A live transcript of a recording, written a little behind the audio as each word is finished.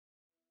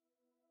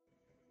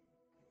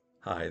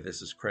Hi,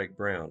 this is Craig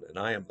Brown, and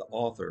I am the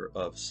author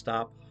of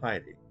Stop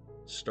Hiding,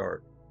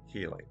 Start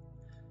Healing.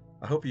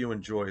 I hope you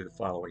enjoy the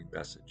following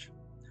message.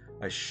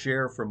 I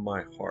share from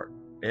my heart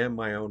and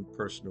my own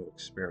personal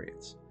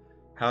experience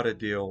how to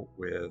deal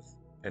with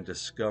and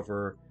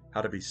discover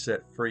how to be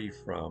set free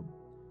from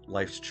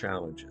life's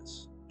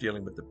challenges,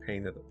 dealing with the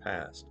pain of the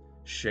past,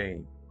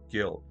 shame,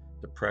 guilt,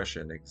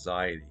 depression,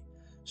 anxiety,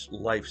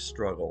 life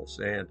struggles,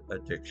 and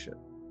addiction.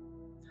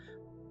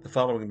 The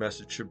following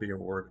message should be a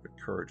word of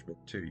encouragement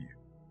to you,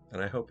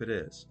 and I hope it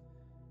is.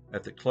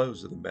 At the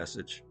close of the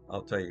message,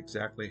 I'll tell you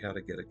exactly how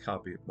to get a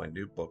copy of my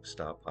new book,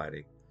 Stop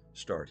Hiding,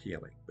 Start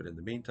Healing. But in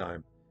the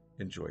meantime,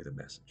 enjoy the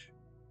message.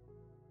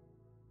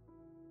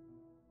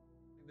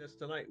 This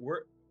tonight,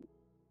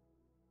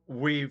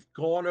 we've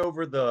gone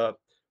over the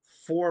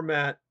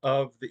format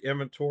of the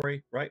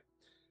inventory, right?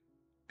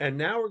 And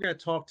now we're going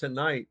to talk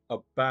tonight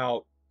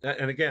about,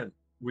 and again,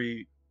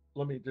 we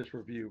let me just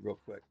review real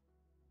quick.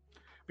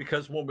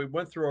 Because when we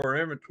went through our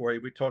inventory,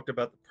 we talked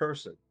about the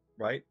person,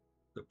 right?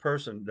 The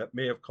person that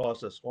may have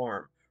caused us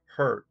harm,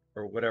 hurt,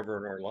 or whatever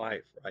in our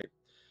life, right?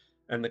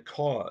 And the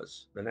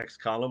cause. The next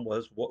column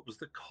was what was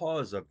the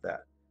cause of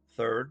that?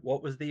 Third,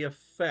 what was the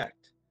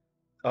effect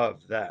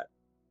of that?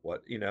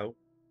 What,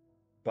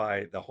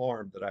 by the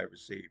harm that I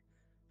received,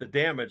 the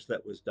damage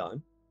that was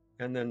done.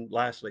 And then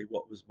lastly,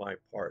 what was my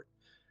part?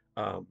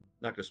 Not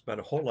going to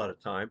spend a whole lot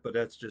of time, but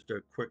that's just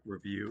a quick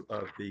review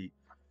of the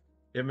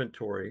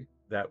inventory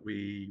that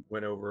we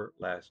went over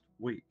last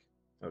week.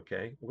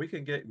 Okay, you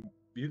can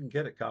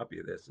get a copy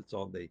of this. It's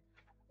on the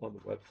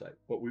website.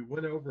 But we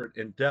went over it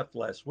in depth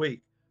last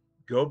week.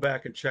 Go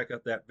back and check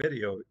out that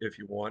video if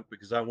you want,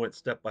 because I went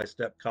step by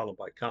step, column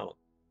by column.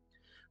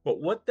 But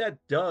what that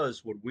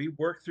does when we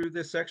work through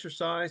this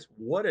exercise,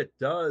 what it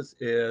does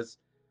is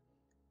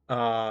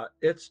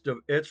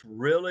it's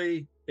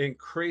really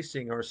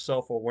increasing our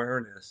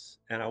self-awareness.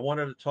 And I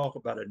wanted to talk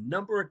about a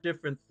number of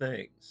different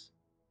things,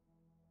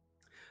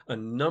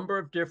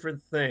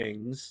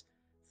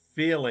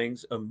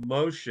 feelings,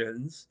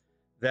 emotions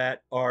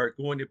that are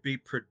going to be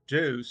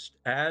produced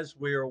as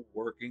we are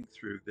working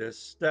through this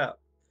step.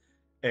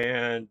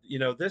 And,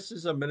 this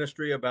is a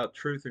ministry about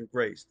truth and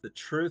grace. The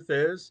truth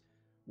is,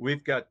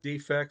 we've got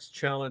defects,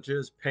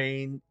 challenges,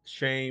 pain,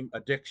 shame,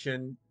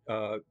 addiction,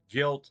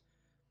 guilt,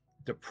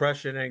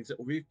 depression,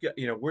 anxiety. We've got,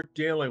 we're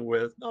dealing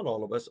with, not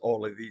all of us,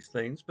 all of these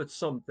things, but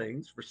some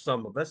things for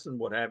some of us and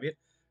what have you.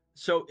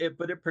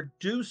 But it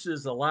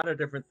produces a lot of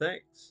different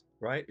things,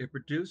 right? It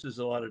produces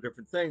a lot of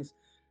different things.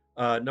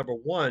 Number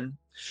one,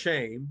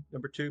 shame.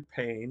 Number two,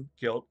 pain,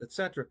 guilt,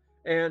 etc.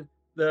 And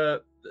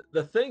the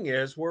the thing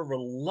is, we're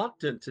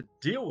reluctant to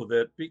deal with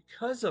it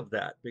because of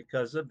that,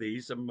 because of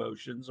these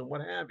emotions and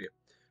what have you.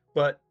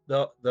 But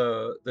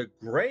the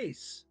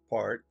grace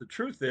part, the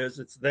truth is,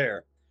 it's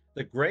there.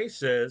 The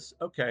grace is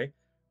okay.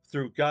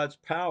 Through God's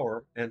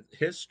power and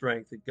His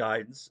strength and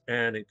guidance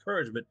and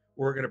encouragement,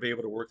 we're going to be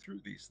able to work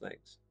through these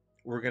things.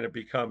 We're going to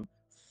become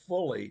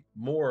fully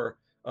more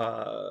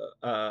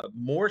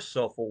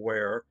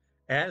self-aware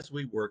as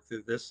we work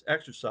through this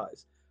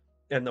exercise.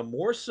 And the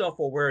more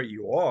self-aware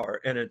you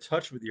are and in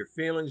touch with your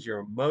feelings, your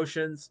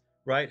emotions,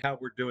 right? How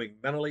we're doing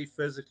mentally,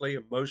 physically,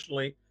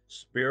 emotionally,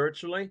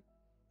 spiritually,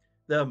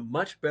 the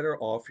much better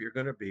off you're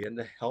going to be and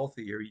the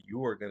healthier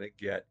you are going to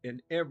get in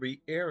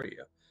every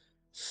area.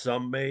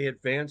 Some may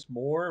advance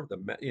more.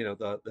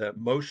 The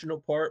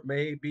emotional part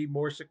may be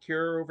more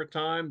secure over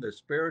time. The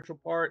spiritual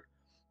part,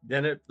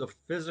 the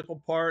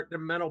physical part, the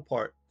mental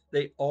part.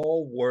 They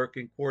all work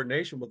in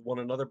coordination with one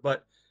another,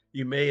 but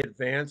you may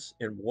advance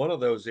in one of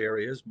those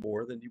areas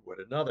more than you would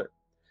another.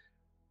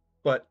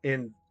 But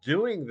in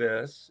doing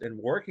this and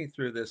working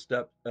through this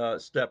step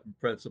and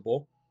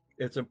principle,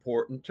 it's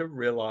important to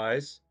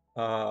realize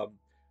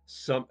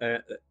some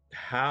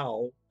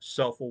how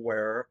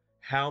self-aware,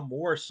 how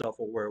more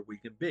self-aware we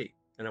can be.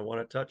 And I want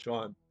to touch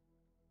on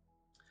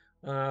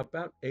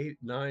about 8,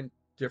 9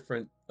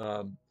 different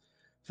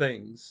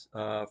things,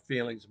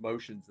 feelings,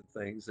 emotions,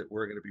 and things that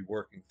we're going to be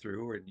working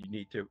through, and you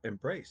need to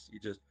embrace.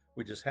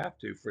 We just have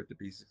to for it to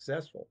be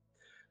successful.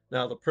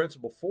 Now, the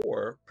principle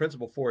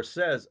four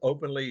says,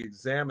 openly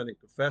examine and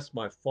confess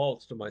my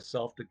faults to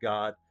myself, to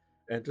God,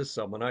 and to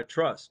someone I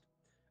trust.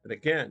 And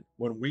again,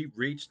 when we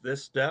reach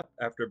this step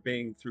after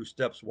being through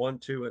steps 1,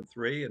 2, and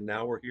 3, and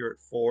now we're here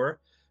at 4,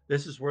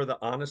 this is where the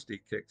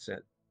honesty kicks in.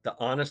 The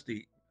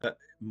honesty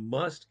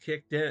must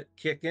kick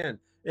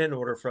in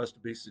order for us to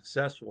be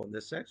successful in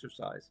this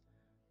exercise.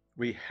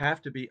 We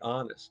have to be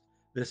honest.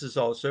 This is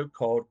also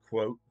called,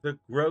 quote, the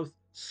growth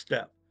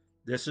step.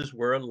 This is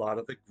where a lot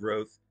of the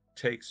growth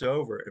takes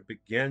over. It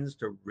begins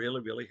to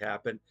really, really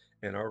happen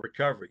in our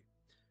recovery.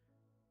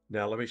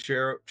 Now, let me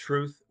share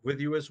truth with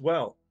you as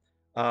well.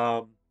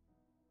 Um,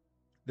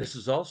 this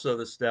is also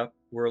the step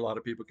where a lot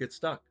of people get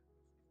stuck.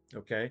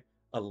 Okay.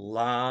 A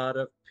lot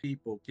of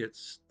people get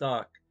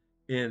stuck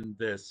in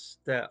this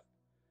step.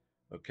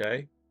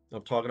 Okay.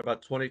 I'm talking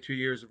about 22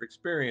 years of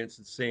experience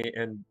and seeing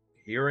and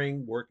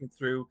hearing, working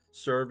through,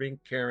 serving,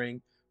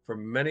 caring for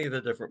many of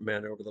the different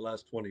men over the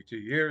last 22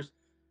 years.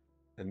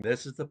 And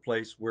this is the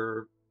place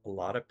where a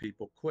lot of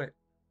people quit.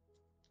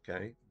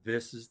 Okay.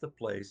 This is the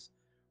place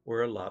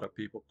where a lot of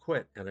people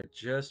quit. And I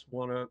just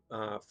want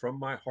to, from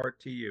my heart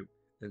to you,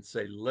 and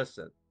say,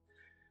 listen,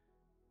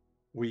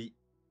 we,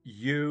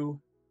 you,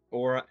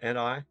 or, and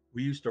I,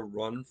 we used to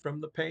run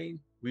from the pain.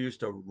 We used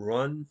to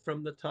run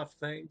from the tough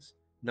things.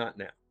 Not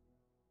now.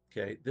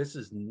 Okay. This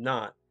is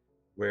not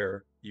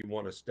where you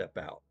want to step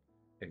out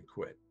and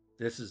quit.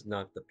 This is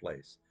not the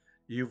place.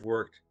 You've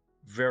worked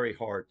very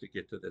hard to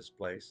get to this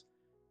place.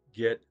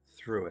 Get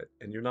through it.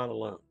 And you're not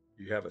alone.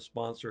 You have a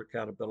sponsor,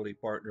 accountability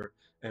partner,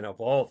 and of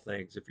all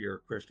things, if you're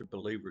a Christian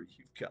believer,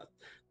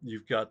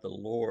 you've got the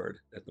Lord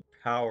and the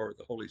power of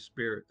the Holy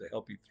Spirit to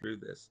help you through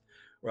this,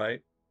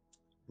 right?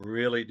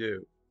 Really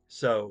do.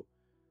 So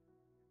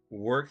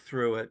work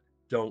through it.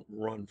 Don't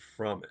run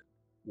from it.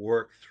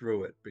 Work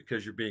through it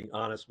because you're being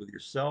honest with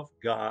yourself,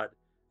 God,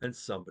 and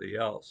somebody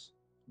else.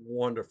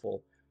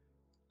 Wonderful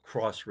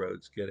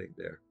crossroads getting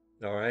there.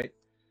 All right.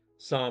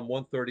 Psalm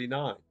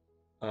 139.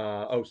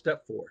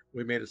 Step 4.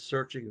 We made a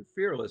searching and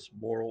fearless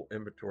moral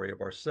inventory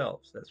of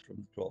ourselves. That's from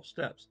the 12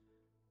 steps.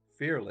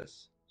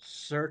 Fearless,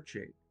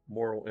 searching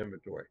moral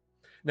inventory.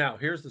 Now,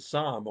 here's the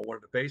psalm I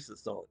wanted to base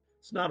this on.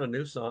 It's not a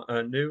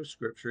new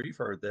scripture. You've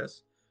heard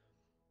this,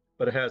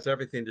 but it has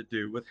everything to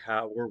do with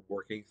how we're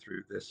working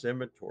through this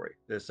inventory,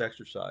 this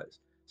exercise.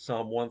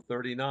 Psalm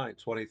 139,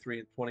 23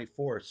 and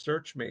 24.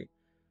 Search me,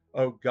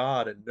 O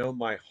God, and know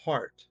my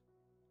heart.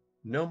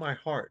 Know my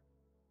heart.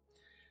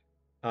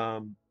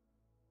 Um,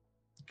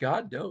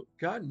 God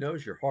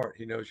knows your heart.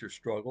 He knows your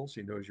struggles.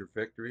 He knows your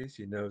victories.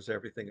 He knows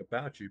everything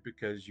about you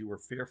because you were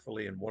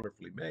fearfully and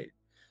wonderfully made.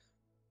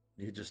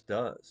 He just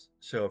does.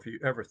 So if you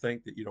ever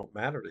think that you don't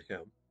matter to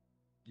him,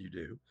 you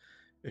do.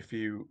 If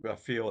you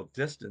feel a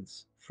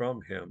distance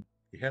from him,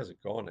 he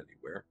hasn't gone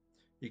anywhere.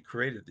 He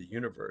created the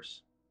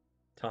universe,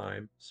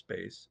 time,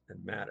 space,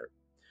 and matter.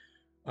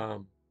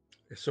 Um,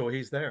 so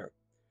he's there.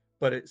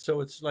 So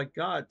it's like,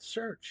 God,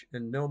 search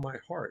and know my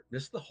heart.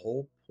 This is the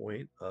whole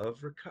point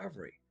of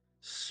recovery.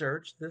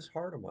 Search this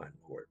heart of mine,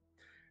 Lord.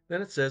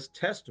 Then it says,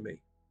 test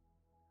me,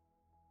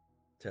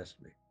 test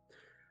me.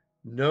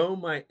 Know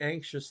my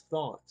anxious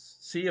thoughts.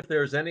 See if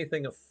there's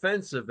anything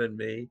offensive in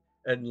me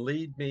and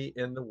lead me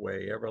in the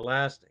way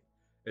everlasting.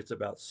 It's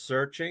about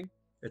searching.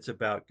 It's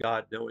about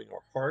God knowing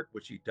our heart,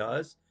 which he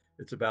does.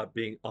 It's about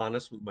being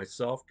honest with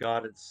myself,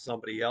 God, and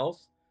somebody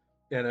else.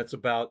 And it's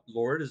about,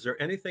 Lord, is there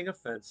anything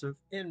offensive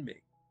in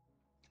me?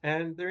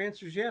 And their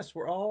answer is yes.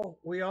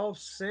 We all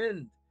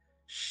sinned.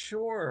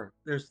 Sure,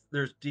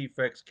 there's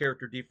defects,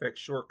 character defects,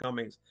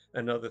 shortcomings,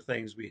 and other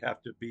things we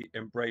have to be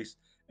embraced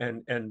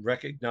and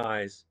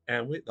recognize.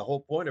 And the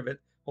whole point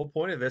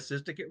of this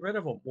is to get rid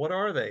of them. What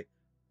are they?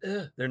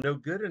 Ugh, they're no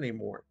good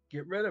anymore.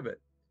 Get rid of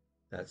it.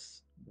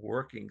 That's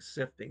working,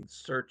 sifting,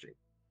 searching.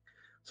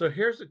 So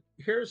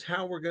here's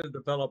how we're going to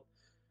develop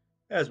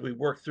as we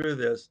work through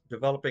this,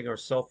 developing our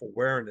self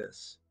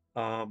awareness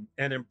and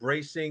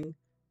embracing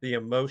the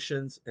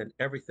emotions and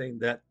everything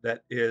that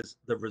is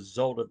the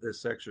result of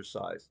this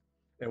exercise.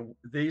 And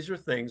these are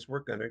things we're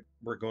going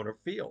to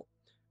feel,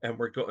 and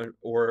we're going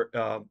or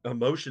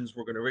emotions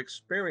we're going to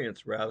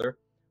experience rather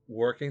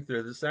working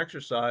through this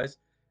exercise.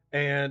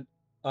 And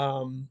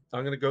I'm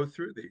going to go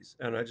through these,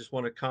 and I just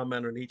want to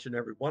comment on each and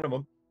every one of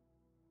them.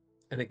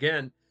 And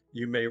again,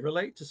 you may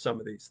relate to some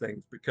of these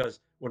things because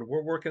when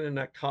we're working in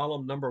that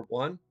column number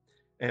 1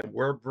 and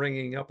we're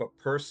bringing up a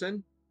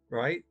person,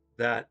 right?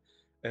 That,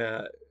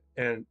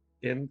 and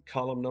in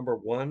column number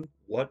 1,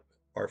 what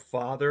our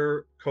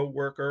father,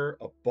 coworker,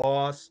 a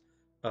boss,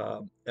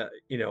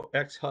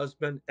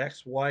 ex-husband,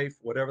 ex-wife,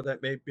 whatever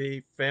that may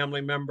be,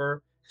 family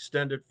member,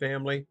 extended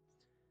family.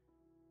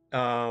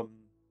 Um,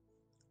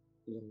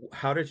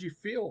 how did you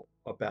feel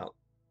about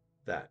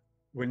that?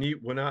 When we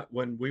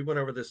went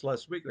over this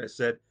last week, and I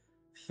said,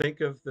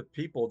 think of the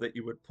people that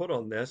you would put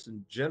on this,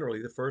 and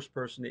generally the first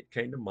person that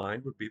came to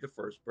mind would be the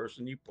first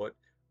person you put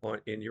on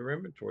in your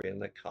inventory in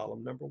the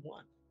column number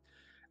 1.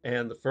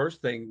 And the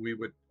first thing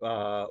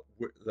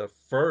the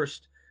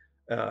first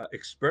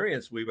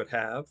experience we would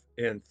have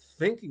in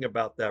thinking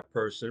about that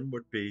person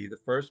would be the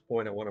first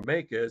point I want to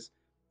make is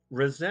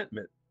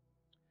resentment.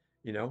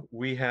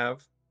 We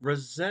have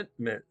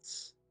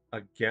resentments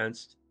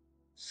against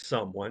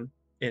someone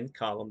in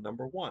column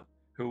number 1.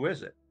 Who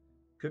is it?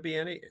 Could be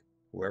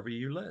whoever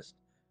you list.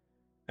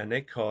 And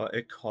it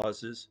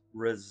causes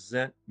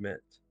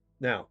resentment.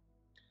 Now,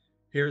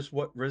 here's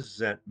what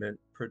resentment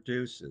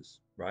produces,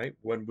 right?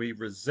 When we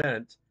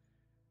resent,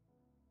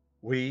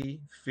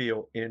 we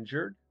feel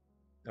injured,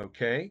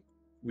 okay?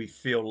 We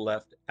feel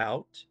left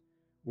out.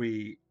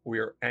 We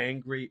are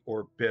angry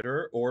or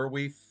bitter, or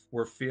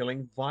we're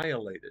feeling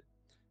violated.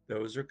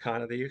 Those are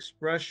kind of the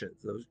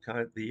expressions. Those kind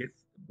of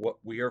what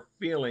we are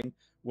feeling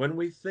when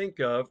we think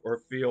of or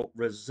feel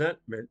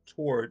resentment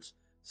towards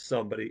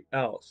somebody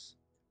else.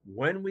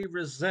 When we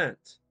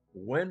resent,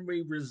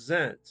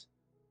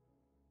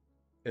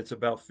 it's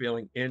about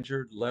feeling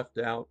injured, left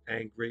out,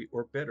 angry,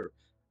 or bitter.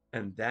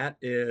 And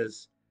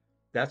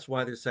that's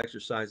why this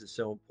exercise is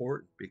so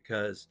important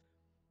because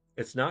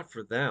it's not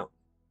for them.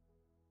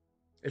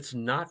 It's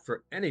not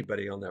for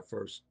anybody on that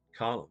first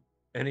column,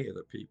 any of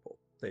the people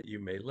that you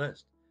may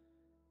list.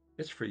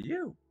 It's for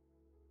you.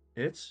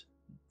 It's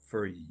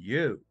for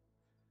you.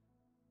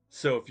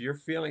 So if you're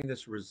feeling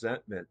this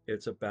resentment,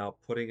 it's about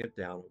putting it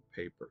down on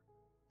paper,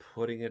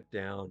 putting it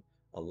down,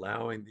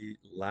 allowing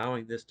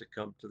this to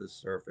come to the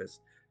surface,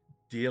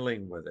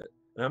 dealing with it.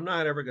 And I'm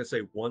not ever going to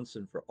say once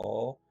and for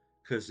all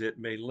because it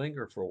may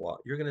linger for a while.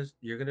 You're going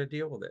to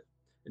deal with it,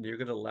 and you're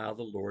going to allow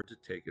the Lord to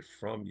take it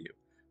from you.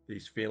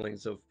 These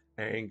feelings of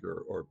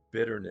anger or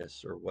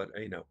bitterness or what,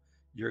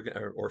 you're going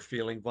or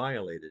feeling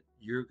violated.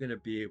 You're going to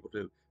be able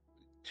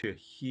to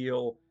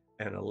heal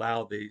and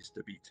allow these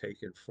to be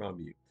taken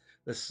from you.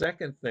 The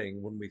second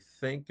thing, when we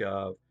think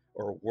of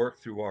or work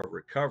through our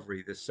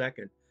recovery, the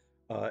second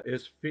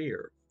is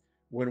fear.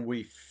 When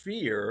we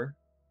fear,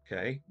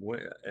 okay,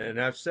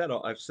 and I've said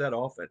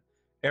often,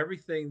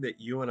 everything that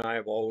you and I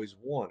have always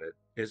wanted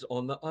is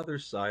on the other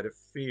side of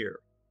fear.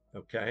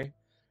 Okay,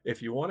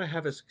 if you want to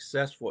have a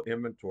successful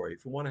inventory,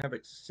 if you want to have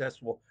a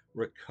successful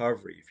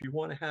recovery, if you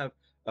want to have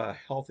a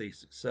healthy,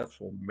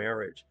 successful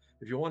marriage,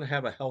 if you want to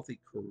have a healthy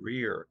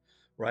career,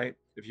 right?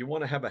 If you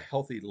want to have a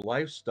healthy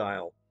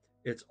lifestyle,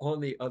 it's on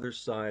the other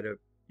side of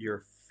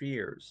your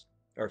fears.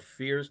 Our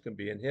fears can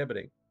be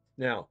inhibiting.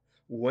 Now,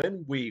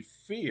 when we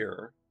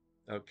fear,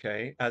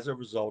 okay, as a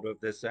result of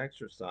this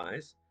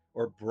exercise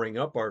or bring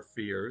up our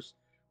fears,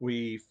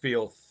 we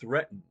feel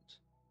threatened.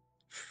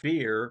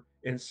 Fear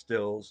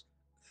instills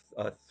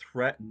a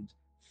threatened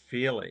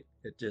feeling.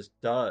 It just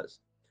does.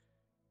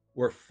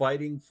 We're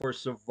fighting for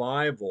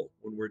survival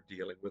when we're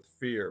dealing with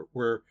fear.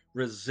 We're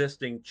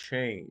resisting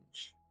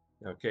change.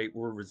 Okay,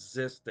 we're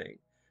resisting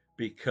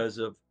because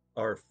of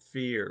our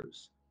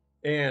fears.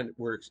 And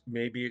we're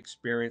maybe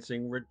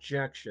experiencing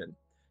rejection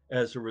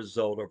as a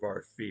result of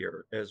our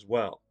fear as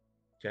well.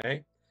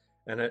 Okay,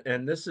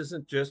 and this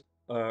isn't just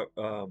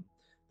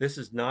this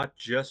is not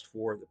just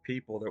for the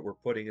people that we're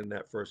putting in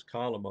that first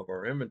column of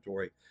our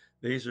inventory.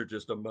 These are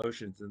just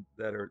emotions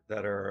that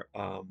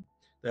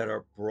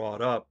are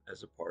brought up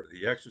as a part of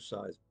the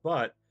exercise.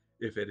 But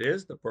if it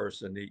is the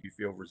person that you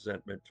feel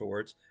resentment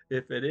towards,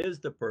 if it is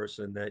the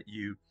person that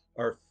you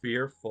are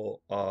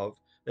fearful of,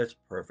 that's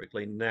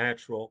perfectly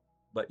natural,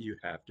 but you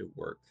have to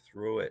work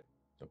through it.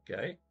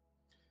 Okay.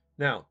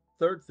 Now,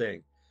 third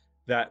thing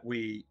that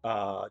we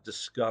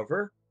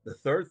discover, the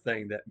third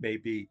thing that may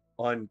be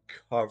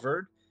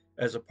uncovered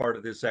as a part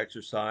of this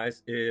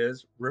exercise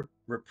is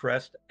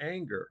repressed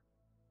anger.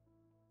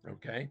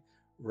 Okay.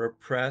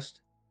 Repressed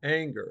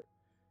anger.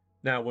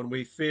 Now, when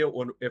we feel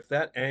when if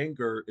that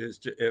anger is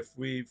if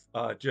we've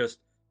just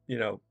you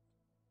know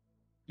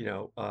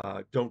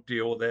don't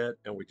deal with it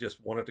and we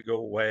just want it to go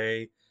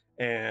away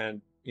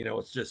and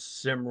it's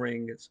just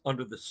simmering, it's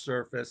under the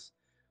surface.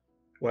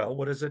 Well,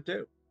 what does it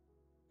do?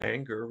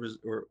 Anger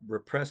or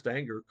repressed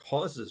anger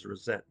causes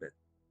resentment,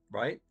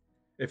 right?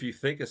 If you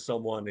think of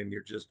someone and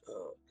you're just,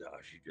 oh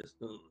gosh, you just,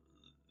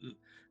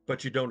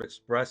 but you don't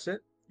express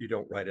it, you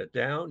don't write it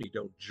down, you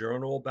don't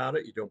journal about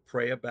it, you don't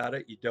pray about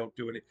it, you don't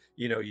do any,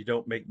 you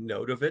don't make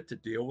note of it to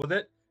deal with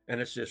it,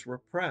 and it's just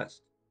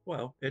repressed.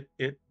 Well,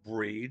 it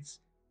breeds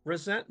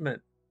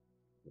resentment.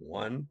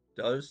 One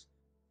does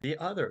the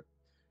other.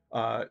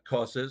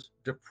 Causes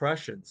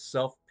depression,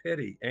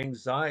 self-pity,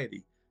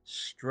 anxiety,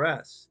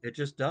 stress. It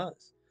just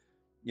does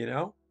you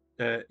know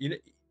you know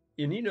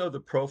and the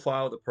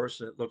profile of the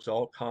person that looks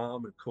all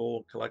calm and cool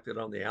and collected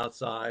on the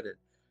outside, and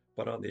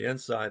but on the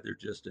inside they're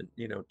just in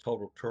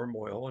total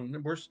turmoil, and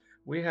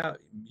we have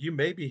you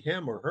may be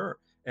him or her,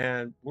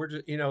 and we're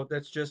just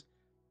that's just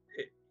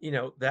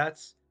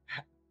that's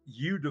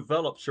you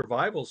develop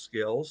survival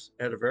skills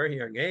at a very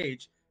young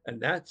age,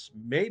 and that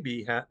may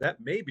be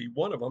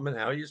one of them and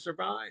how you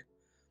survive.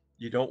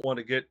 You don't want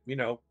to get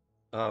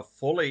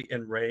fully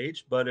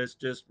enraged, but it's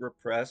just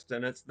repressed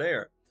and it's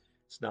there.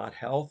 It's not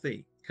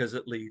healthy because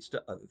it leads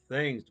to other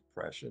things: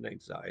 depression,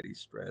 anxiety,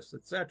 stress,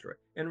 etc.,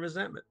 and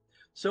resentment.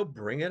 So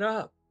bring it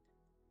up,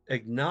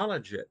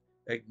 acknowledge it,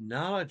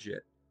 acknowledge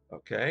it.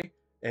 Okay,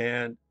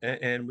 and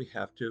we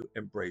have to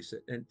embrace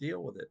it and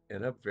deal with it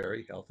in a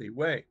very healthy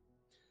way.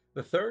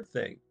 The third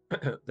thing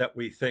that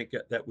we think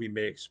that we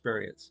may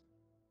experience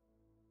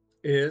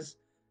is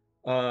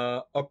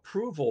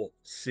approval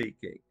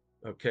seeking.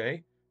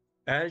 Okay,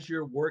 as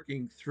you're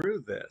working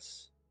through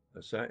this,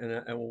 so,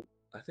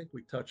 I think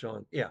we touch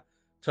on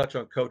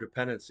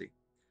codependency.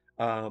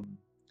 Um,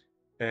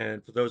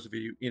 and for those of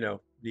you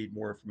need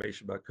more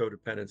information about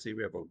codependency,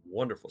 we have a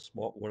wonderful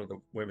one of the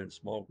women's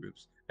small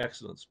groups,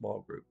 excellent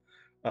small group,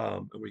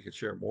 and we can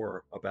share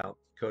more about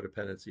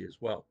codependency as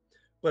well.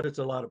 But it's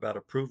a lot about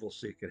approval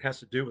seeking. It has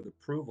to do with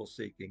approval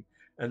seeking,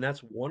 and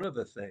that's one of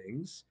the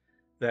things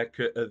that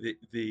could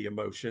the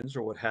emotions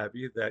or what have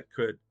you that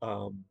could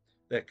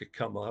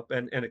come up,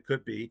 and it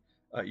could be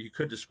you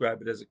could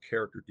describe it as a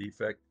character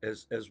defect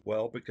as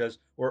well, because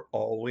we're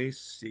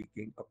always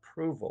seeking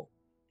approval,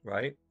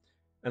 right?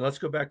 And let's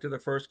go back to the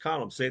first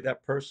column. Say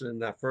that person in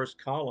that first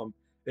column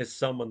is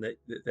someone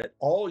that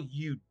all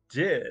you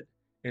did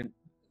and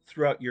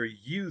throughout your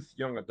youth,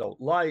 young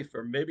adult life,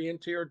 or maybe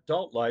into your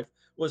adult life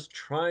was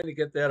trying to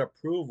get that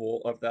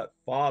approval of that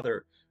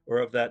father or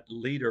of that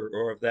leader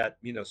or of that,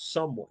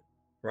 someone,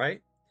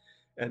 right?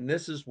 And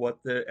this is what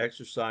the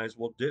exercise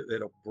will do.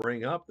 It'll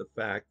bring up the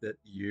fact that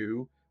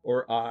you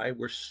or I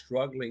were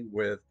struggling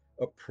with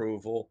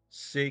approval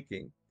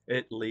seeking.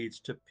 It leads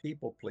to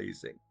people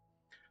pleasing,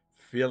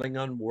 feeling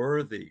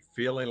unworthy,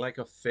 feeling like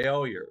a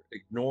failure,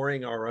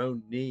 ignoring our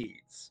own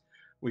needs.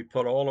 We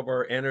put all of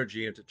our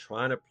energy into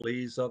trying to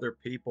please other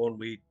people and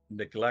we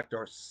neglect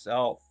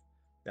ourselves.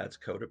 That's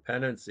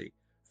codependency.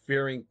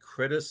 Fearing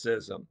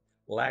criticism,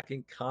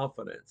 lacking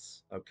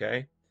confidence.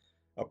 Okay.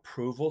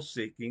 Approval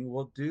seeking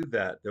will do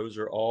that. Those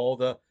are all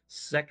the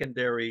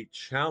secondary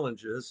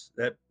challenges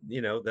that,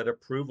 that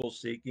approval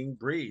seeking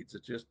breeds.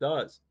 It just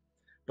does.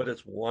 But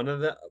it's one of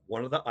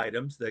the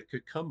items that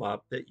could come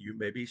up that you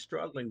may be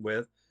struggling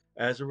with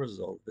as a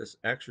result of this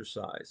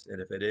exercise.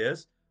 And if it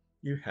is,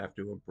 you have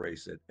to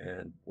embrace it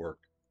and work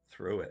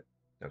through it.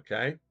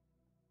 Okay.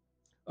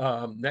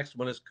 Next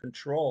one is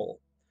control.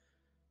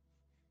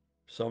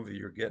 Some of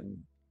you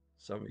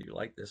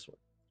like this one.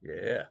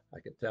 Yeah, I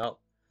can tell.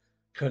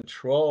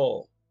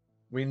 Control.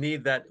 We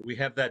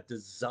have that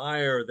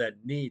desire, that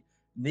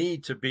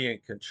need to be in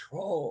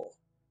control.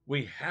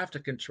 We have to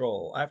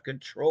control. I've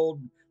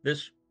controlled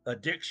this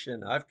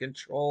addiction. I've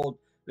controlled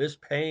this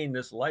pain,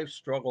 this life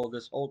struggle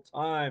this whole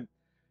time.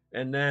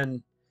 And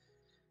then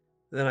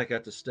I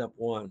got to step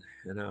one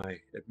and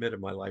I admitted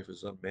my life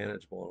was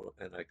unmanageable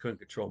and I couldn't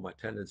control my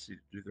tendency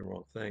to do the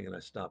wrong thing and I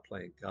stopped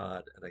playing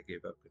God and I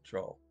gave up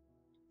control.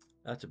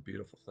 That's a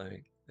beautiful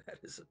thing. That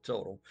is a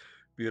total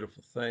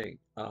beautiful thing.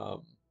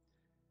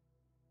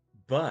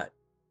 But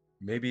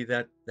maybe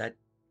that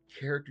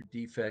character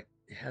defect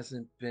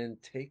hasn't been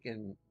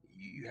taken,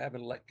 you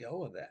haven't let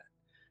go of that.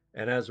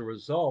 And as a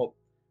result,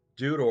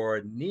 due to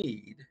our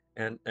need,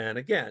 and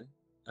again,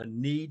 a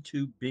need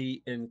to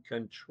be in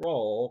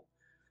control,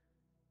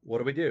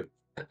 what do?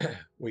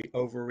 We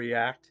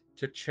overreact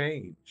to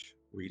change.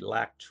 We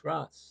lack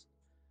trust.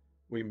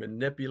 We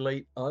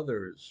manipulate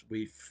others.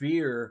 We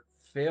fear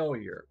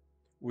failure.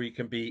 We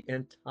can be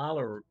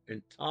intolerant,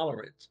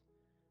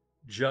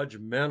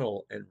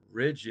 judgmental, and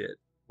rigid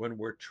when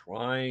we're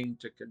trying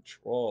to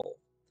control.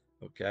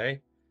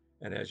 Okay.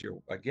 And as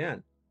you're,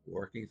 again,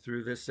 working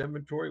through this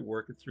inventory,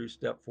 working through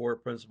step four,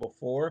 principle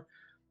four,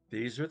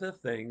 these are the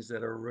things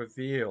that are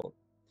revealed.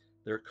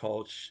 They're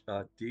called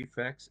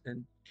defects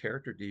and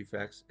character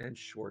defects and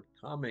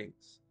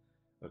shortcomings.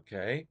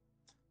 Okay.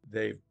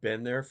 They've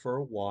been there for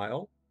a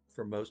while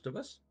for most of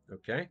us.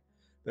 Okay.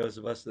 Those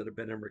of us that have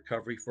been in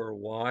recovery for a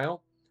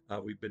while,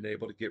 we've been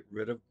able to get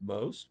rid of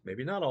most,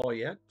 maybe not all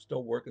yet,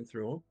 still working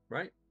through them,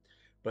 right?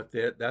 But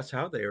that's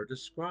how they are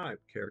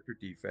described, character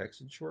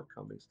defects and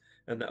shortcomings.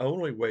 And the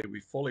only way we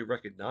fully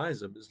recognize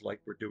them is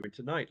like we're doing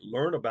tonight.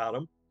 Learn about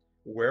them.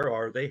 Where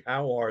are they?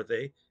 How are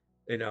they?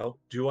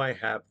 Do I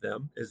have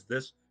them? Is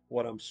this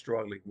what I'm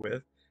struggling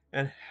with?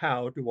 And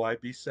how do I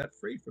be set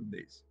free from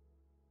these?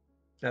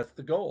 That's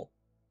the goal.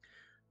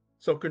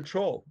 So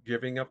control,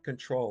 giving up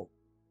control.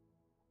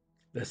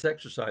 This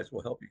exercise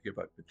will help you give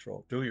up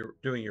control.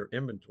 Doing your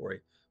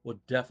inventory will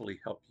definitely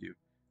help you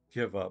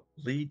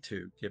lead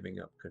to giving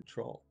up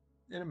control.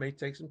 And it may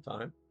take some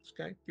time.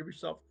 Okay, give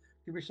yourself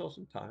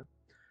some time.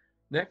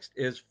 Next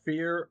is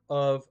fear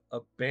of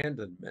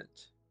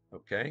abandonment.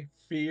 Okay,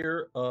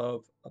 fear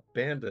of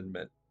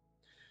abandonment.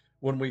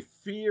 When we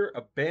fear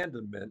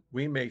abandonment,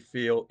 we may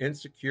feel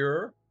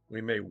insecure,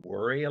 we may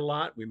worry a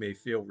lot, we may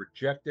feel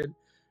rejected,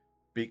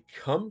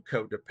 become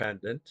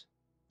codependent,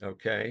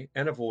 okay,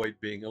 and avoid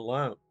being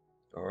alone.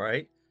 All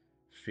right.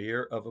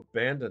 Fear of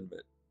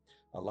abandonment.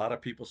 A lot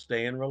of people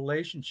stay in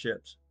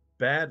relationships,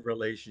 bad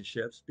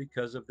relationships,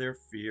 because of their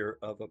fear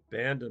of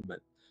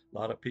abandonment. A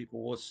lot of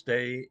people will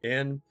stay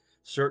in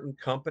certain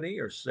company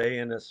or stay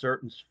in a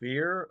certain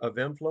sphere of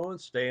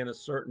influence, stay in a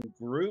certain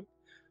group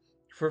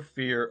for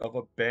fear of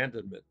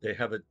abandonment. They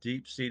have a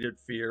deep-seated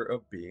fear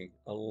of being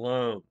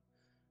alone.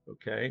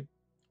 Okay.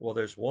 Well,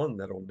 there's one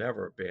that'll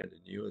never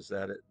abandon you,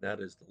 that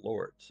is the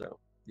Lord. So,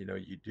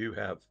 you do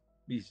have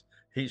he's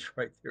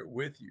right there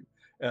with you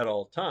at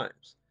all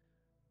times.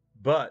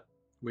 But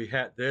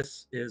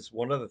this is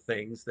one of the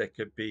things that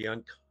could be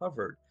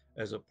uncovered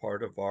as a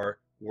part of our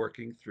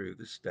working through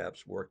the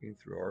steps, working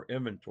through our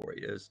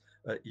inventory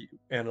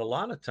and a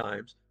lot of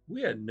times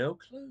we had no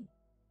clue,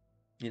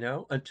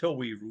 until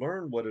we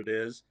learn what it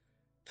is,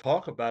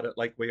 talk about it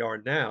like we are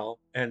now,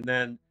 and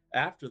then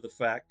after the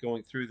fact,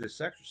 going through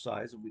this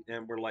exercise,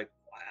 and we're like,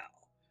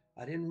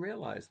 wow, I didn't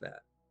realize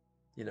that.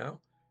 You know,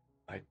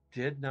 I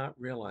did not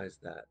realize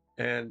that.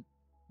 And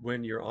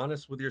when you're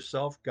honest with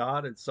yourself,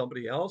 God, and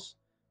somebody else,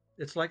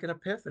 it's like an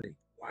epiphany.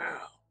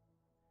 Wow.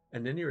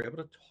 And then you're able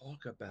to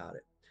talk about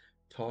it,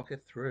 talk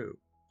it through.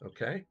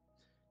 Okay.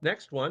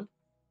 Next one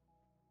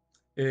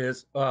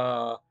is,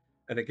 and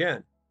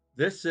again,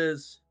 this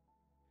is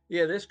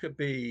yeah, this could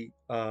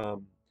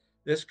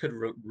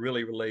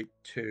really relate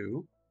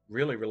to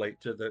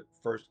the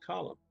first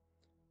column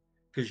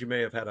because you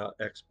may have had an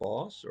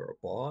ex-boss or a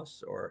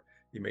boss, or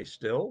You may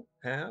still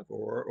have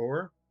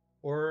or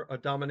a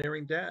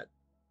domineering dad.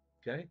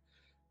 Okay.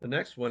 The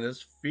next one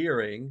is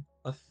fearing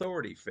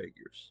authority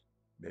figures.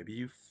 Maybe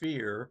you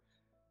fear,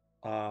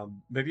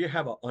 maybe you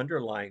have an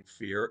underlying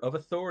fear of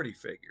authority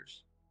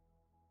figures.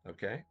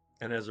 Okay.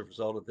 And as a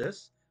result of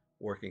this,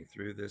 working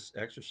through this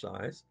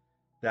exercise,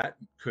 that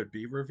could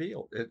be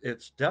revealed.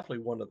 It's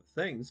definitely one of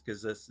the things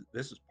because this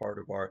is part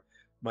of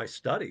my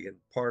study and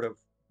part of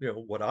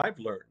what I've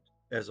learned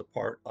as a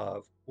part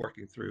of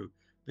working through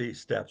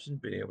these steps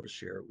and being able to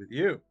share it with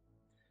you.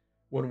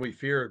 When we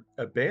fear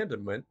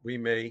abandonment, we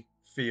may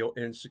feel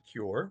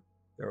insecure.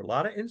 There are a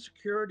lot of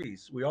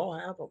insecurities. We all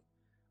have them.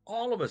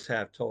 All of us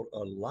have a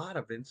lot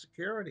of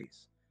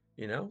insecurities.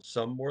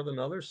 Some more than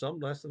others, some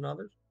less than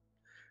others.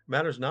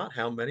 Matters not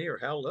how many or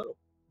how little.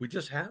 We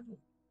just have them.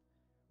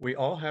 We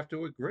all have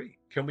to agree.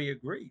 Can we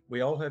agree?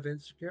 We all have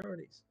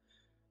insecurities.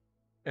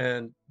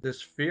 And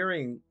this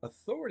fearing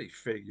authority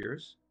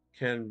figures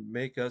can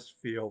make us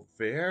feel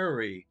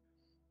very,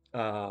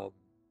 um,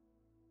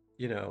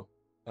 you know,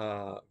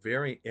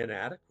 very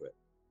inadequate,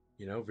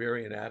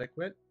 very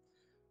inadequate.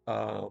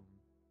 Um,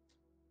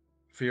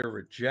 fear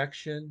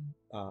rejection.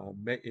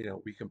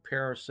 We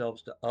compare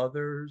ourselves to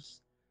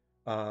others.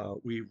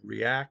 We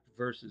react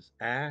versus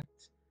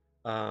act.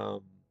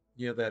 Um,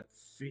 that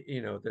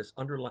this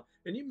underlying,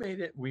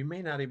 and we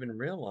may not even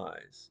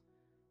realize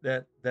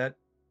that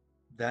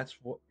that's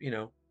what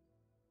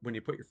when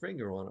you put your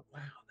finger on it.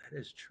 Wow, that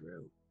is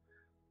true.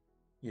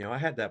 I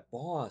had that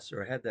boss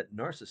or I had that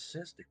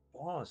narcissistic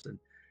boss, and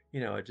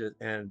it just,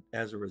 and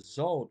as a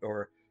result,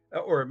 or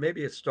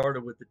maybe it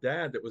started with the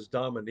dad that was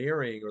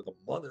domineering or the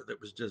mother that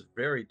was just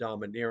very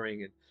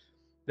domineering, and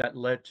that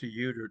led to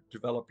you to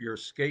develop your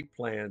escape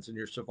plans and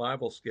your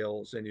survival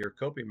skills and your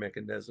coping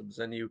mechanisms,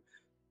 and you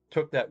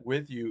took that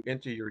with you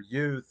into your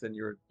youth and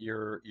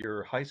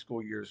your high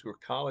school years, your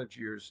college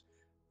years,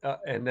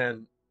 and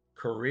then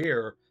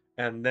career,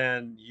 and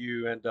then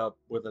you end up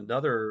with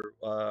another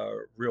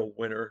real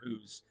winner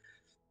who's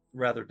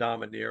rather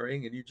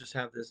domineering, and you just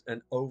have this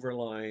an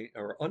overlying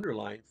or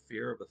underlying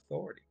fear of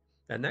authority,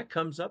 and that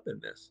comes up in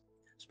this,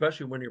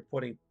 especially when you're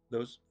putting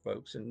those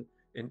folks in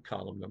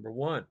column number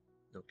one.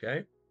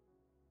 Okay,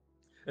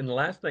 and the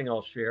last thing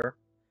I'll share,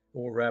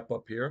 and we'll wrap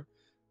up here.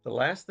 The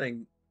last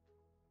thing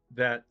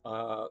that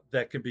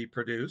can be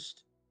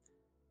produced,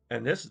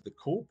 and this is the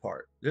cool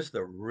part. This is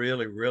the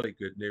really, really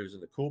good news,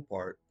 and the cool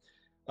part.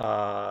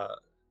 Uh,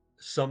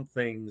 some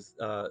things,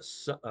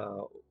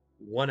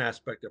 one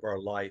aspect of our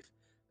life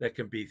that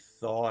can be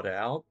thawed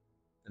out,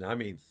 and I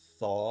mean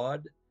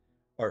thawed,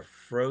 are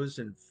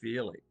frozen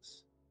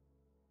feelings.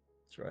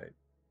 That's right.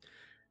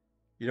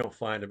 You don't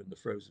find them in the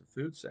frozen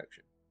food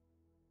section.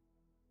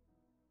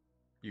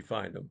 You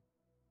find them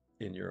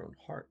in your own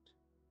heart.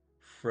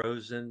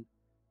 Frozen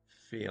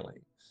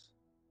feelings,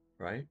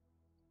 right?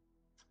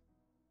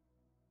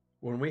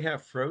 When we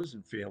have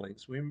frozen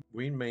feelings,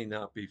 we may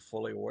not be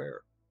fully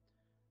aware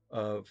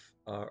of,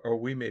 or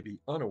we may be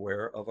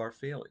unaware of our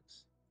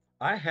feelings.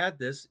 I had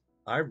this.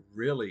 I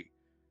really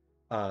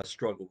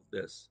struggled with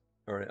this.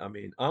 Or I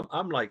mean,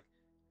 I'm like,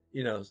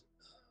 you know,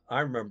 I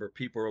remember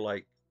people were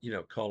like,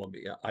 calling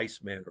me an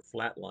Iceman or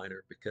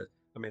flatliner because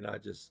I mean, I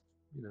just,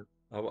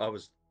 I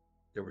was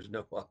there was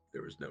no up,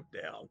 there was no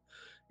down,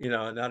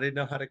 and I didn't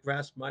know how to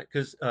grasp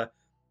because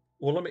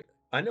well,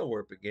 I know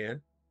where it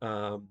began.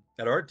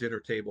 At our dinner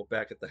table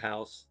back at the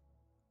house.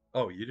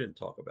 Oh, you didn't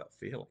talk about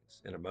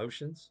feelings and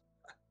emotions?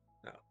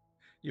 No.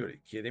 You are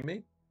kidding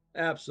me?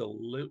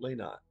 Absolutely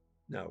not.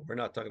 No, we're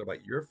not talking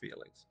about your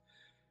feelings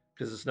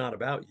because it's not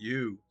about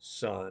you,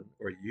 son,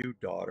 or you,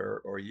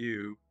 daughter, or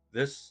you.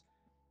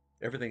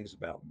 Everything's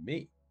about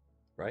me,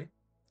 right?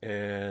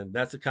 And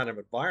that's the kind of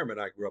environment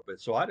I grew up in.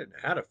 So I didn't know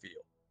how to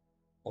feel.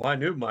 Oh, I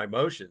knew my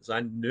emotions. I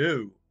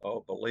knew,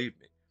 oh, believe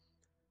me.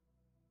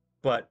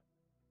 But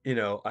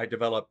I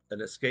developed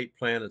an escape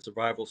plan and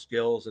survival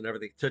skills and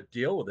everything to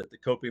deal with it, the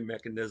coping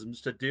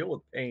mechanisms to deal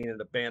with pain and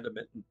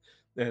abandonment,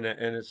 and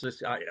it's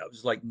just I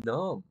was like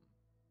numb.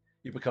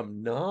 You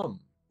become numb,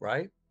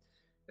 right?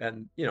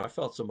 And I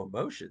felt some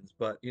emotions,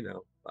 but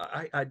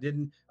I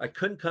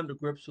couldn't come to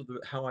grips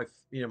with how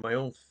my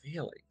own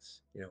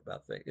feelings,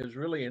 about things. It was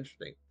really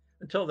interesting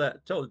until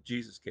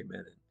Jesus came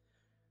in and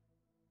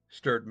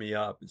stirred me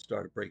up and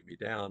started breaking me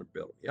down and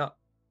building me up,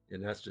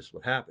 and that's just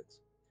what happens.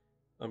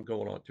 I'm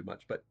going on too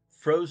much, but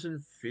frozen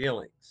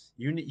feelings.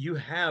 You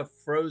have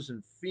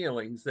frozen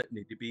feelings that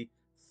need to be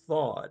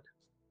thawed.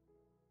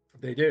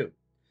 They do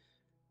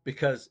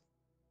because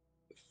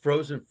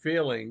frozen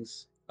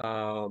feelings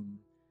cause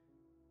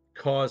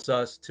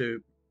us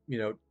to,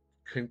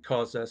 can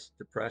cause us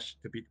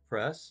to be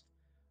depressed,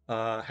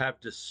 have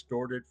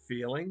distorted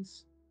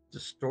feelings,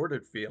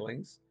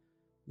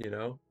 you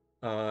know,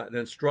 and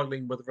then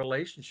struggling with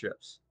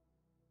relationships,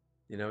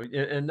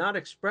 and not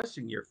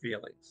expressing your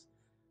feelings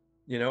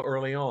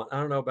early on. I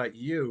don't know about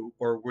you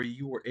or where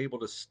you were able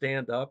to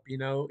stand up,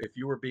 if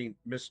you were being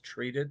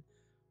mistreated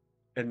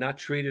and not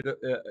treated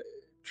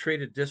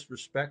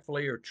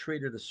disrespectfully or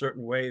treated a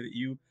certain way that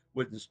you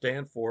wouldn't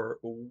stand for,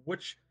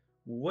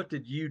 what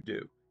did you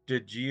do?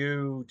 Did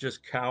you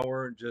just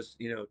cower and just,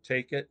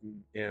 take it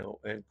and,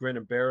 and grin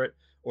and bear it?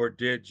 Or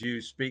did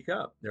you speak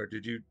up? Or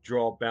did you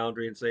draw a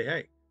boundary and say,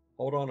 hey,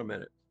 hold on a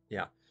minute?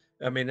 Yeah.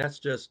 I mean, that's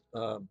just,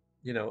 and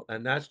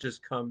that's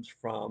just comes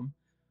from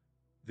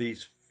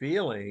these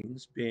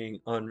feelings being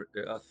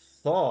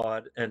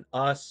thawed and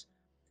us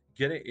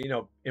getting,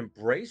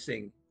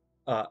 embracing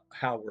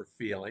how we're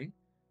feeling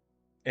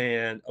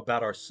and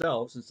about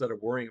ourselves instead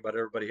of worrying about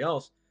everybody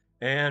else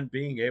and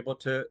being able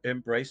to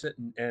embrace it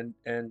and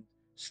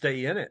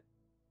stay in it.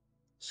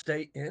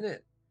 Stay in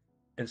it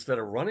instead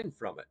of running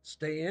from it.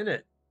 Stay in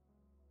it.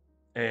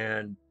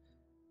 And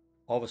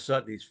all of a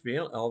sudden,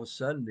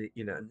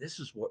 and this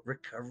is what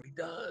recovery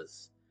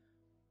does.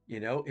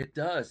 It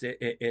does.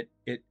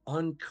 It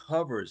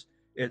uncovers,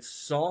 it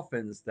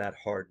softens that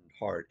hardened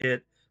heart.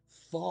 It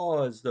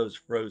thaws those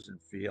frozen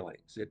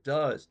feelings. It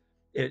does.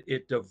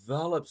 It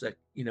develops a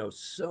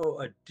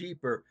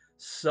deeper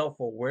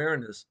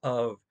self-awareness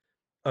of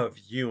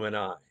you and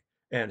I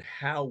and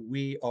how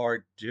we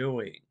are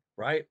doing,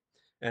 right?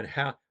 And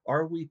how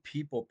are we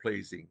people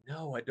pleasing?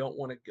 No, I don't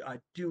want to, I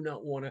do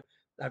not want to,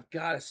 I've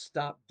got to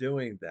stop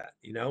doing that.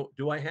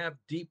 Do I have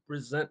deep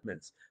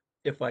resentments?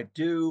 If I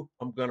do,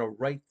 I'm going to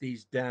write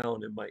these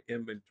down in my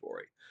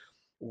inventory.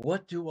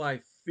 What do I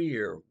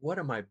fear? What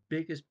are my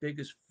biggest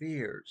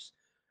fears?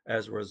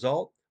 As a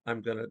result,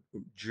 I'm going to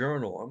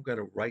journal. I'm going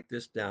to write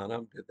this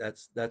down.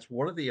 That's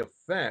one of the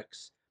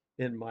effects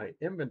in my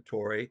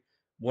inventory,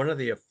 one of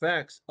the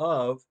effects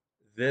of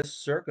this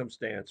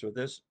circumstance or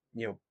this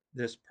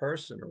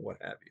person or what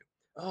have you.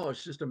 Oh,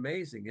 it's just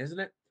amazing, isn't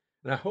it?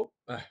 And I hope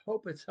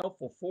it's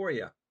helpful for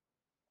you.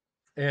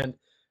 And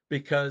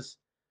because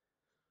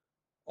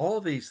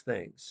all these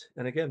things,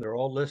 and again, they're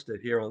all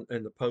listed here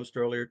in the post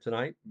earlier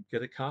tonight.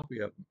 Get a copy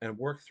of them and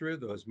work through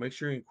those. Make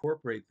sure you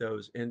incorporate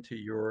those into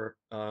your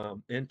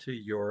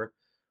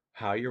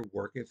how you're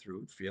working through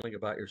and feeling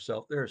about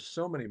yourself. There are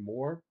so many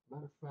more.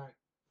 Matter of fact,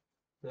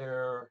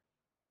 there,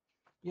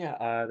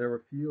 yeah, there were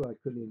a few I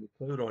couldn't even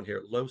include on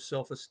here. Low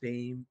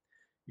self-esteem,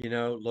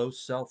 low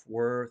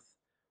self-worth.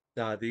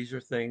 These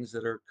are things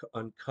that are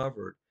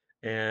uncovered,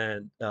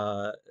 and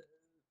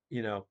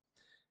you know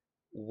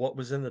what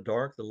was in the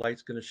dark, the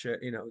light's going to share,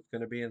 it's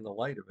going to be in the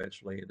light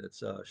eventually, and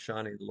it's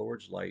shining the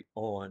Lord's light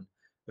on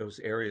those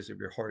areas of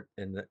your heart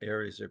and the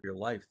areas of your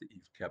life that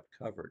you've kept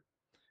covered.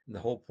 And the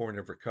whole point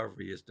of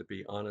recovery is to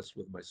be honest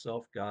with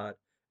myself, God,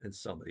 and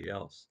somebody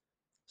else.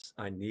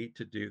 I need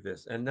to do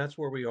this, and that's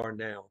where we are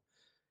now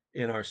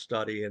in our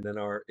study and in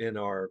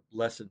our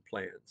lesson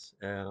plans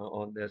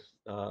on this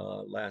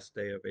last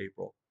day of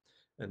April,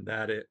 and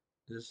that it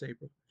is this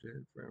April,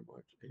 January,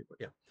 March, April,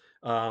 yeah.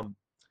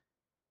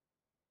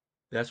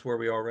 That's where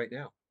we are right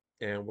now.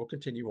 And we'll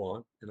continue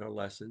on in our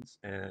lessons,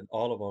 and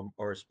all of them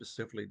are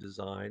specifically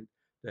designed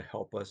to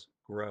help us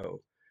grow,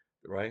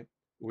 right?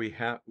 We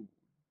have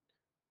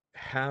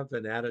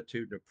an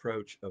attitude and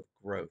approach of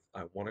growth.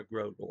 I want to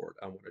grow, Lord.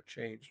 I want to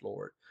change,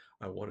 Lord.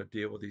 I want to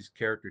deal with these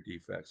character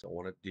defects. I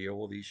want to deal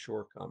with these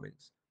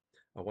shortcomings.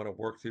 I want to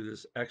work through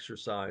this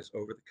exercise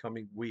over the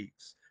coming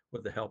weeks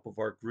with the help of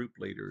our group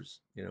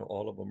leaders.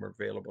 All of them are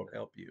available to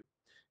help you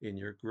in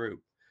your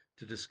group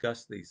to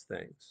discuss these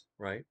things,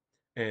 right?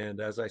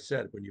 And as I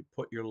said, when you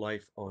put your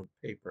life on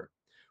paper,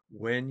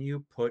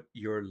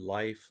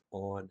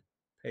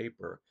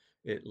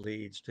 it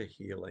leads to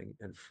healing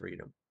and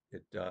freedom.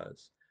 It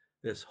does.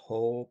 This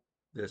whole,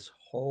 this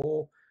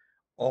whole,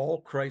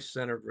 all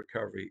Christ-centered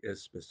recovery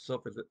is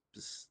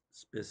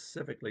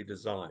specifically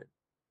designed,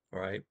 all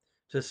right,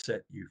 to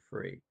set you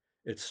free.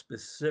 It's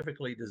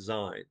specifically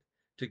designed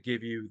to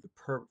give you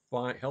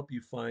help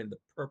you find the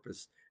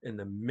purpose and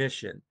the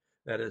mission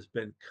that has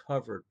been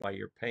covered by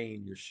your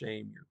pain, your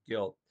shame, your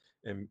guilt,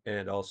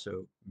 and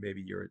also maybe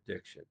your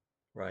addiction,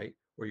 right?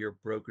 Or your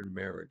broken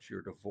marriage,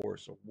 your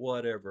divorce, or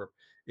whatever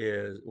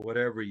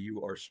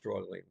you are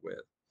struggling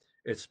with.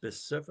 It's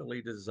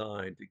specifically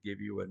designed to give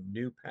you a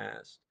new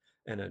past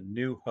and a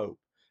new hope.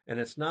 And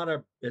it's not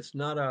a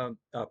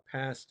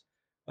past,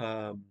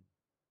 um,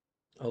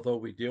 although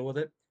we deal with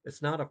it,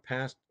 it's not a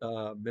past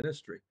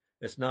ministry.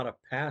 It's not a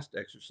past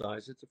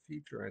exercise. It's a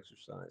future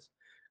exercise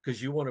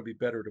because you want to be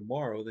better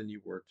tomorrow than you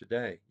were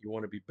today. You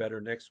want to be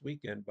better next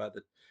weekend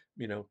better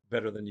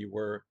than you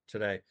were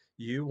today.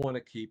 You want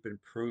to keep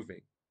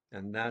improving,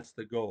 and that's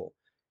the goal.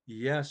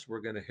 Yes,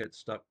 we're going to hit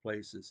stuck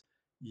places.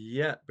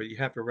 Yet, but you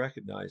have to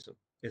recognize them.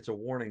 It's a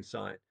warning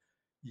sign.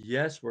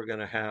 Yes, we're going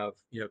to have,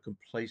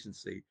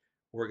 complacency.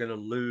 We're going to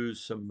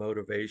lose some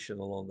motivation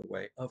along the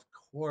way. Of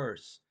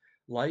course,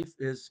 life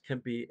is can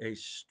be a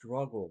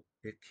struggle.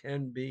 It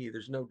can be.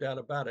 There's no doubt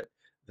about it.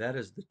 That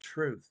is the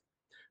truth.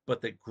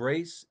 But the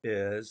grace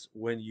is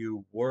when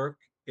you put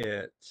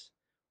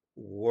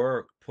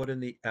in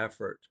the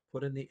effort,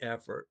 put in the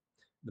effort.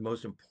 The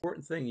most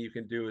important thing you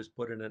can do is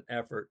put in an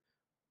effort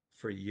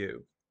for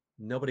you,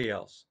 nobody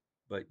else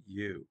but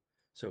you.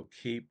 So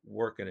keep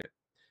working it.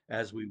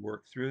 As we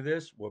work through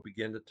this, we'll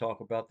begin to talk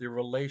about the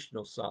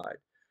relational side.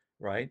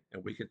 right?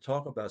 And we can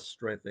talk about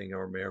strengthening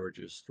our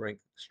marriages,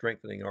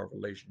 strengthening our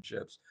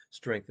relationships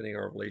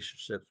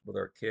with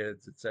our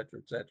kids, et cetera,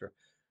 et cetera.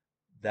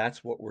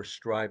 That's what we're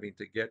striving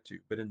to get to.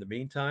 But in the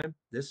meantime,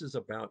 this is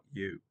about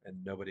you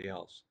and nobody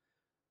else.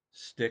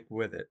 Stick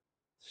with it.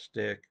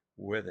 Stick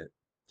with it.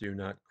 Do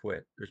not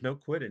quit. There's no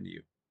quit in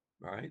you.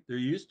 All right. There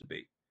used to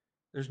be.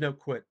 There's no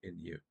quit in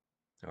you.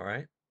 All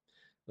right.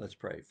 Let's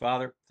pray.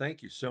 Father,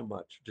 thank you so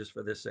much just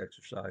for this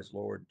exercise,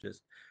 Lord,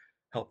 just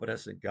helping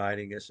us and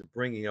guiding us and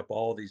bringing up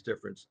all these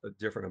different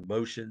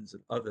emotions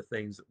and other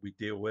things that we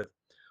deal with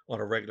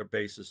on a regular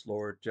basis,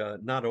 Lord,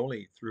 not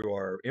only through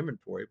our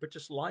inventory, but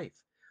just life.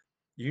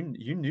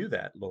 You knew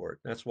that, Lord.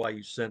 That's why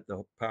you sent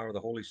the power of the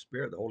Holy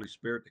Spirit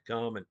to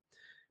come and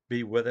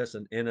be with us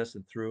and in us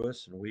and through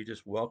us. And we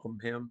just welcome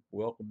him,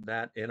 welcome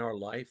that in our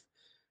life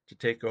to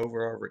take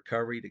over our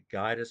recovery, to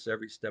guide us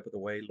every step of the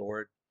way,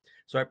 Lord.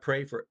 So I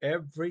pray for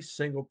every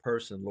single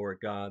person, Lord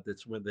God,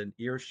 that's within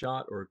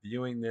earshot or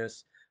viewing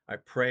this. I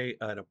pray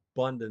an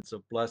abundance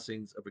of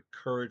blessings, of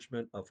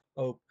encouragement, of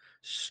hope,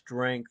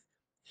 strength,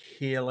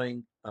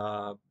 healing,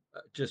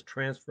 just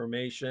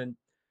transformation,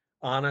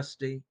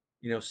 honesty,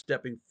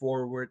 stepping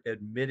forward,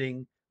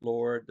 admitting,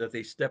 Lord, that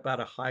they step out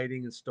of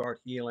hiding and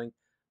start healing.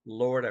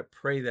 Lord, I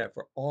pray that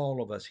for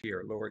all of us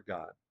here, Lord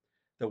God,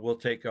 that we'll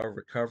take our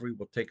recovery,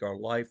 we'll take our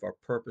life, our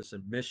purpose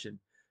and mission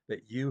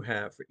that you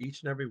have for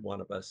each and every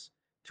one of us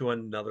to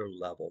another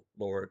level,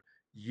 Lord.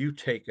 You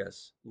take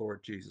us,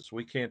 Lord Jesus.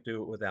 We can't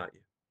do it without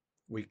you.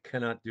 We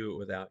cannot do it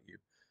without you.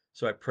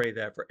 So I pray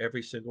that for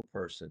every single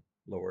person,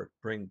 Lord,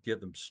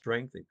 give them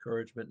strength,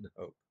 encouragement, and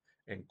hope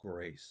and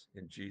grace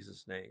in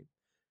Jesus' name.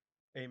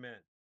 Amen.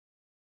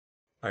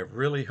 I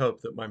really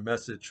hope that my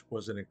message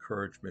was an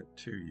encouragement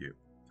to you.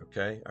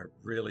 Okay? I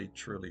really,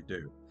 truly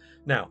do.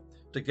 Now,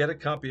 to get a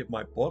copy of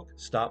my book,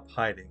 Stop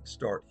Hiding,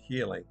 Start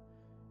Healing,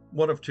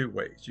 one of two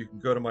ways. You can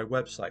go to my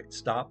website,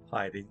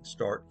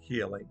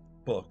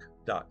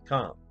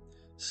 stophiding.starthealingbook.com.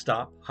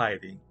 Stop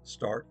Hiding,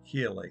 Start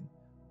Healing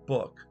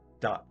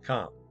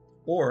book.com.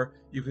 Or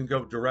you can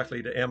go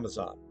directly to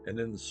Amazon and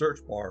in the search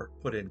bar,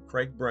 put in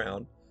Craig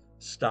Brown,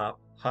 Stop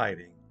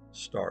Hiding,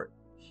 Start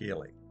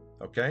Healing.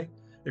 Okay?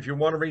 If you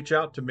want to reach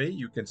out to me,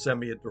 you can send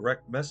me a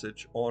direct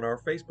message on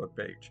our Facebook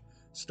page.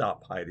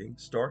 Stop Hiding,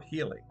 Start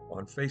Healing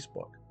on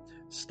Facebook.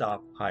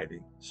 Stop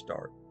Hiding,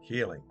 Start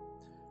Healing.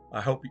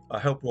 I hope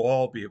we'll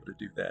all be able to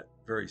do that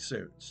very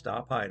soon.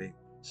 Stop hiding,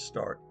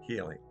 start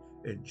healing.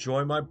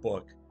 Enjoy my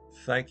book.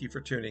 Thank you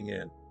for tuning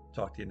in.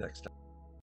 Talk to you next time.